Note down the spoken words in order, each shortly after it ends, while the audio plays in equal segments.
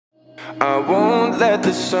I won't let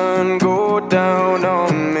the sun go down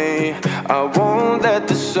on me. I won't let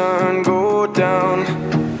the sun go down.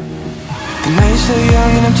 The night's so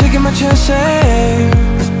young and I'm taking my chances.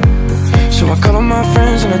 So I call on my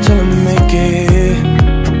friends and I tell them to make it.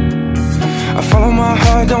 I follow my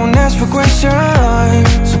heart, don't ask for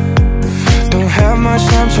questions. Don't have much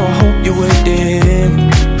time, so I hope you're waiting.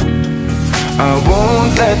 I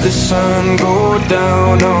won't let the sun go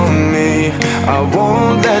down on me. I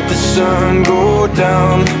won't let the sun go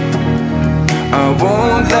down. I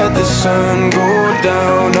won't let the sun go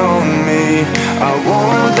down on me. I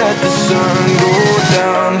won't let the sun go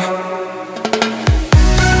down.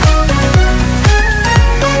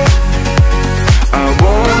 I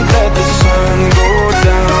won't let the sun go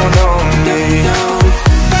down on me.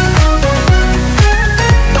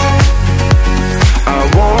 I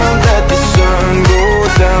won't let the sun go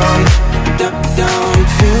down.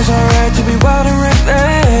 Feels alright to be wild and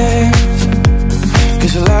reckless,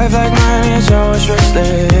 'cause a life like mine is always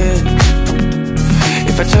restless.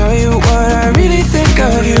 If I tell you what I really think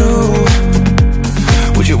of you,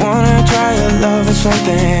 would you wanna try your love with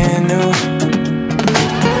something new?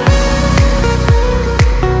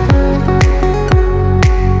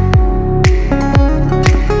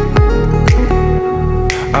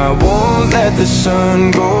 I won't let the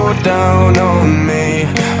sun go down on me.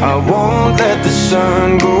 I won't let the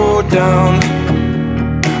sun go down.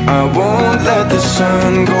 I won't let the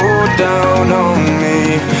sun go down on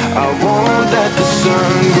me. I won't let the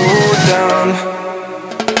sun go down.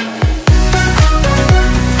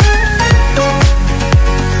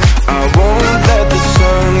 I won't let the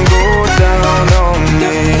sun go down on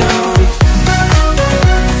me.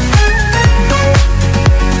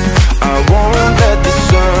 I won't let the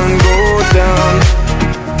sun go down.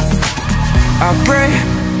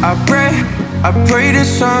 I pray the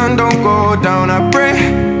sun don't go down. I pray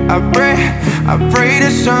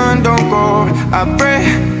the sun don't go. I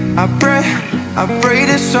pray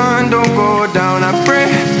the sun don't go down. I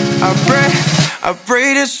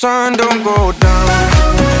pray the sun don't go down.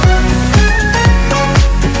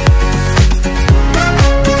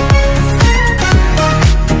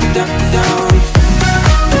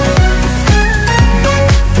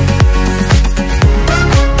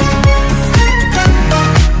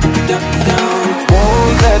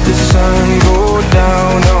 The sun go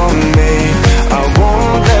down on me. I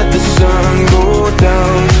won't let the sun go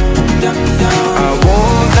down. I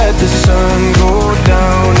won't let the sun go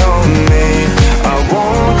down on me. I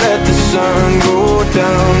won't let the sun go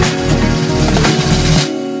down.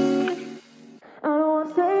 I don't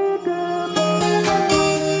wanna say goodbye.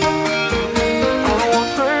 I don't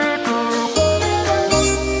wanna say goodbye.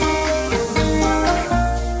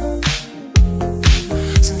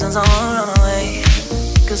 Sometimes I wanna run away,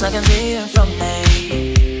 'cause I can see it from me,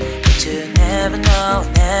 but you never know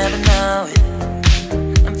it.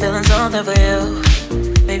 I'm feeling something for you,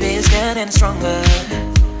 maybe it's getting stronger,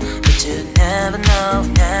 but you never know.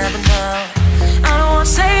 I don't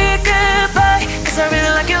wanna say goodbye, 'cause I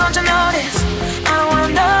really like you, don't you notice? I don't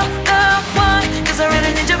wanna know the one, 'cause I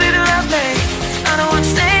really need you, baby, love me. I don't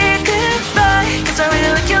wanna say goodbye, 'cause I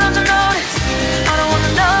really like you, don't you notice? I don't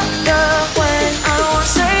wanna know the when. I don't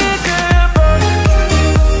wanna say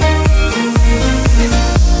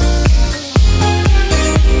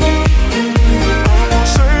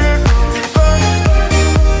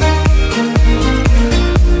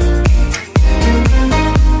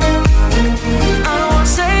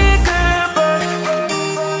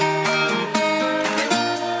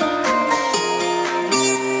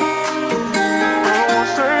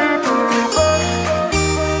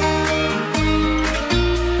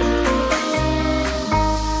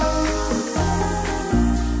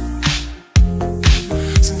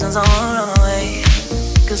I wanna run away,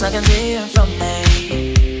 'cause I can see it from me,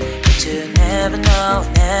 but you never know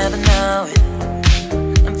it.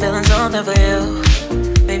 I'm feeling something for you,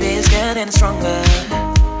 maybe it's getting stronger,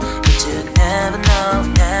 but you never know.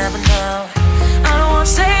 I don't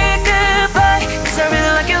wanna say goodbye, 'cause I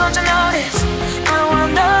really like you, don't you notice? I don't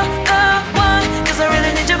wanna know the one, 'cause I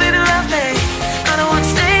really need you, baby, love me. I don't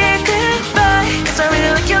wanna say goodbye, 'cause I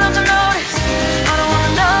really like you, don't you notice? I don't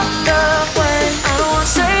wanna know the when. I don't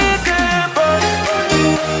wanna say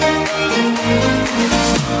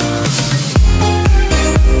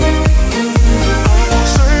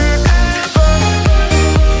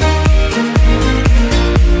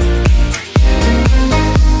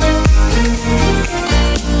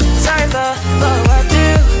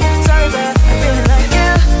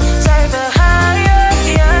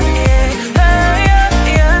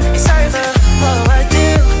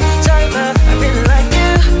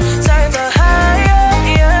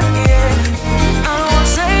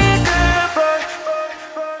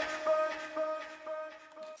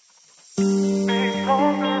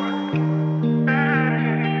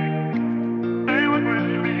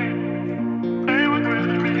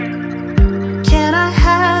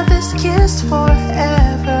kissed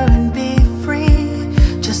forever and be free,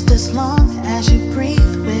 just as long as you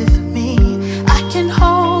breathe with me. I can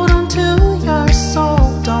hold on to your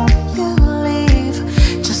soul, don't you leave,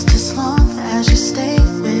 just as long as you stay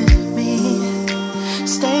with me.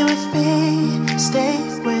 Stay with me, stay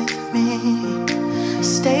with me,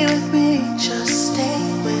 stay with me, just stay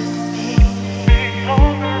with me.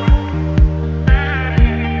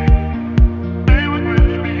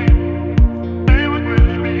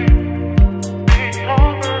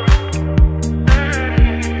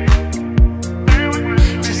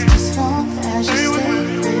 Just as long as you stay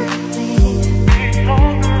with me.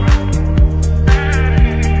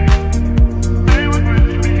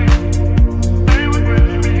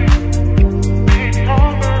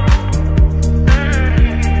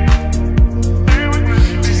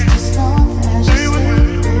 Just as long as you stay with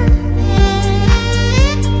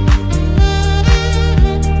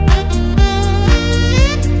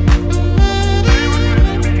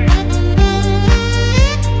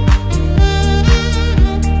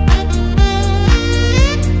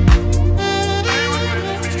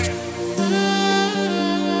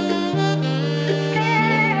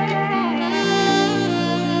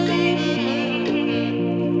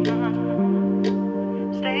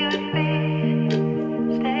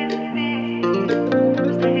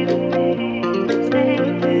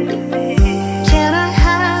Can I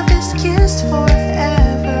have this kiss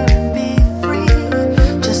forever and be free,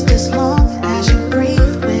 just as long as you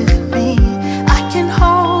breathe with me? I can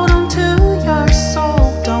hold on to your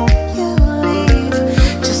soul, don't you leave,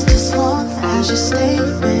 just as long as you stay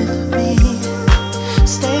with me.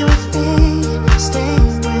 Stay with me, stay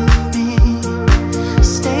with me,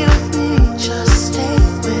 stay with me, just stay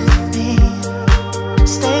with me.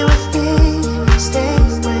 Stay with me, stay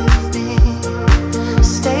with me,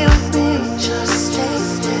 stay with me, just stay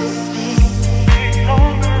with me.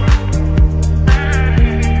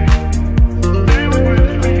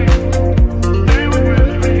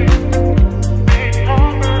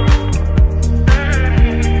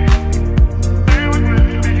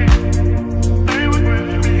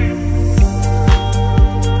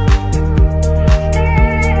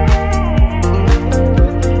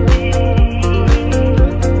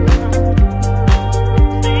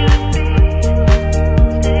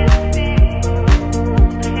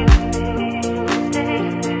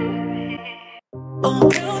 I'm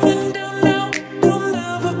counting down now, there'll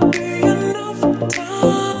never be enough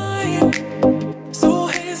time. So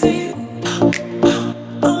hazy,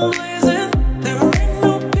 I'm blazing, there ain't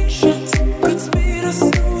no patience could speed us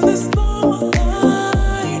through this long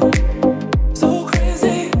line. So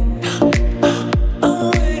crazy,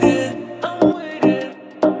 I'm waiting, I'm waiting,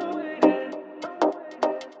 I'm waiting.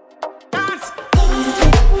 Dance.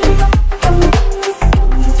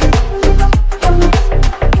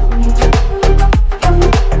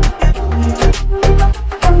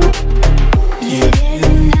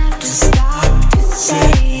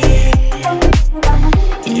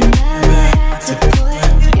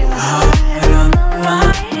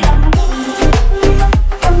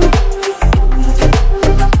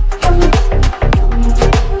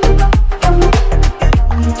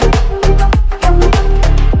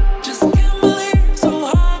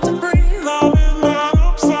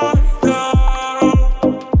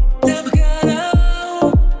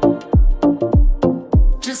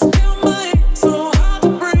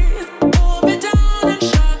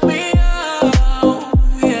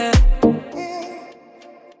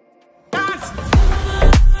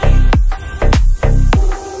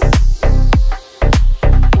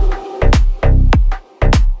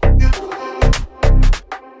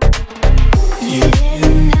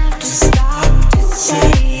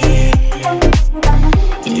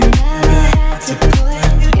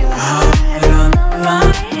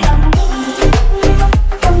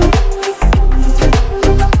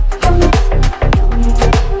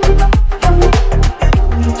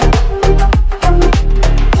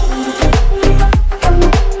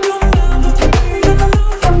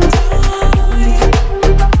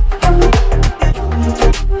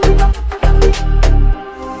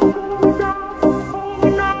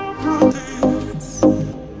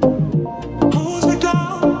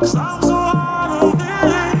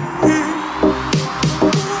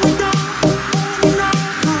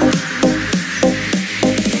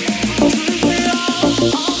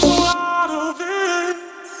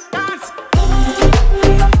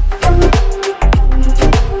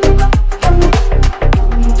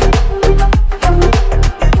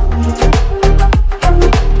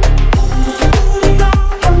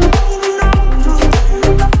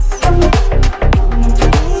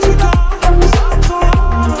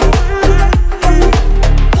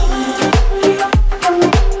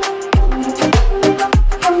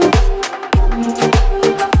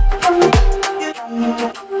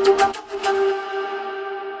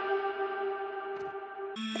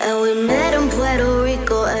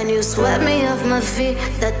 and you swept me off my feet.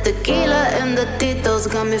 That tequila and the Tito's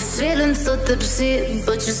got me feeling so tipsy.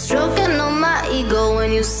 But you're stroking on my ego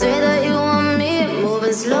when you say that you want me.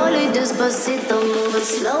 Moving slowly, despacito, moving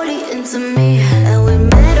slowly into me. And we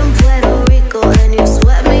met in Puerto Rico and you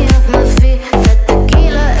swept me off my feet. That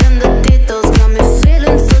tequila and the Tito's got me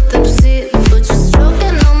feeling so tipsy. But you're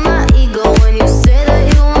stroking on my ego when you say that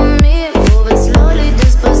you want me. Moving slowly,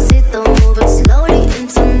 despacito, moving slowly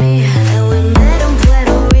into me. And we met in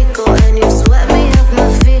Puerto Rico and you swept me off my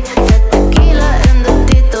feet. That tequila and the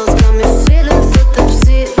Tito's got me feeling so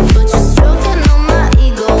tipsy. But you're stroking on my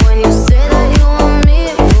ego when you say that you want me.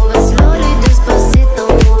 Moving slowly, despacito,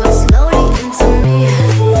 moving slowly into me.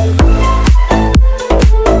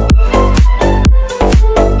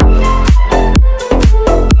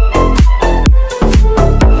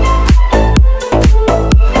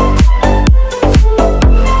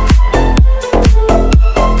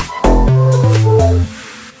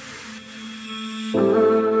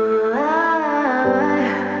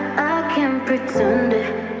 I can't pretend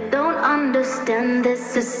it. Don't understand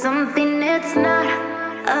this is something it's not.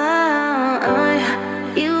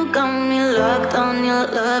 You got me locked on your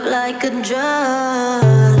love like a drug.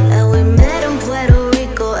 And we met in Puerto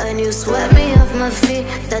Rico and you swept me off my feet.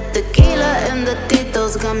 That tequila and the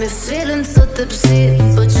Tito's got me feeling so tipsy.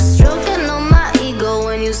 But you're stroking on my ego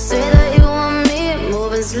when you say that you want me.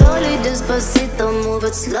 Moving slowly, despacito,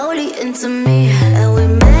 moving slowly into me. And we